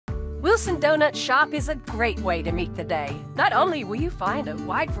Wilson Doughnut Shop is a great way to meet the day. Not only will you find a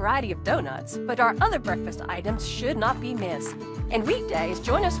wide variety of donuts, but our other breakfast items should not be missed. And weekdays,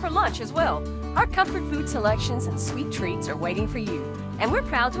 join us for lunch as well. Our comfort food selections and sweet treats are waiting for you. And we're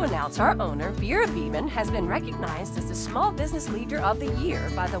proud to announce our owner, Vera Beeman, has been recognized as the Small Business Leader of the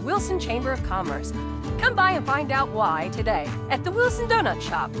Year by the Wilson Chamber of Commerce. Come by and find out why today at the Wilson Doughnut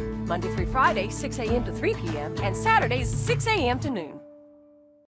Shop, Monday through Friday, 6 a.m. to 3 p.m. and Saturdays, 6 a.m. to noon.